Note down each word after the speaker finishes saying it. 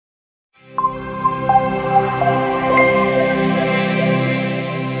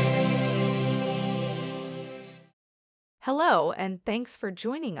Hello, and thanks for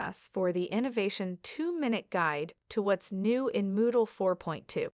joining us for the Enovation 2-minute guide to what's new in Moodle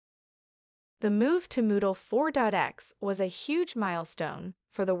 4.2. The move to Moodle 4.x was a huge milestone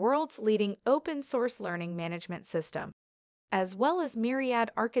for the world's leading open-source learning management system, as well as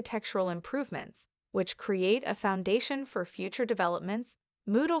myriad architectural improvements, which create a foundation for future developments.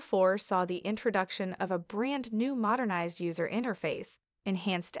 Moodle 4 saw the introduction of a brand new modernized user interface,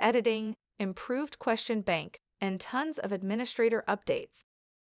 enhanced editing, improved question bank, and tons of administrator updates.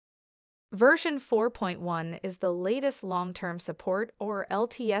 Version 4.1 is the latest long-term support or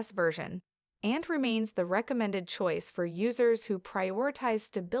LTS version and remains the recommended choice for users who prioritize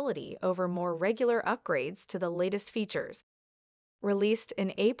stability over more regular upgrades to the latest features. Released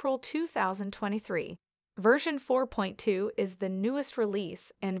in April 2023, version 4.2 is the newest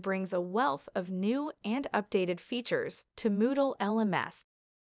release and brings a wealth of new and updated features to Moodle LMS.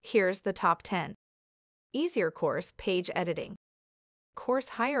 Here's the top 10. Easier course page editing. Course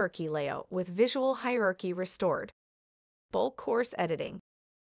hierarchy layout with visual hierarchy restored. Bulk course editing.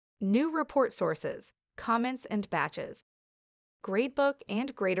 New report sources, comments and batches. Gradebook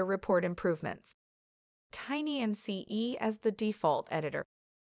and grader report improvements. TinyMCE as the default editor.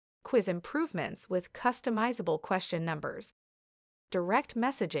 Quiz improvements with customizable question numbers. Direct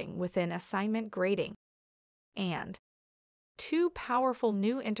messaging within assignment grading. And two powerful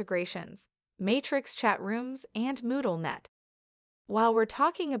new integrations, Matrix chat rooms and MoodleNet. While we're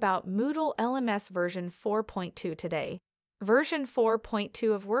talking about Moodle LMS version 4.2 today, version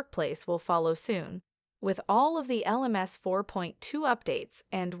 4.2 of Workplace will follow soon, with all of the LMS 4.2 updates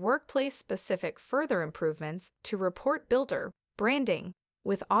and workplace-specific further improvements to report builder, branding,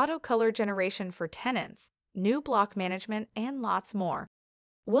 with auto color generation for tenants, new block management, and lots more.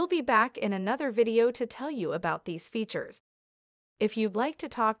 We'll be back in another video to tell you about these features. If you'd like to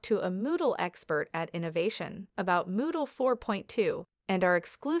talk to a Moodle expert at Enovation about Moodle 4.2 and our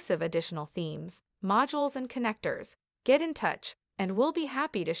exclusive additional themes, modules, and connectors, get in touch, and we'll be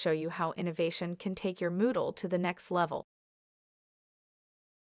happy to show you how Enovation can take your Moodle to the next level.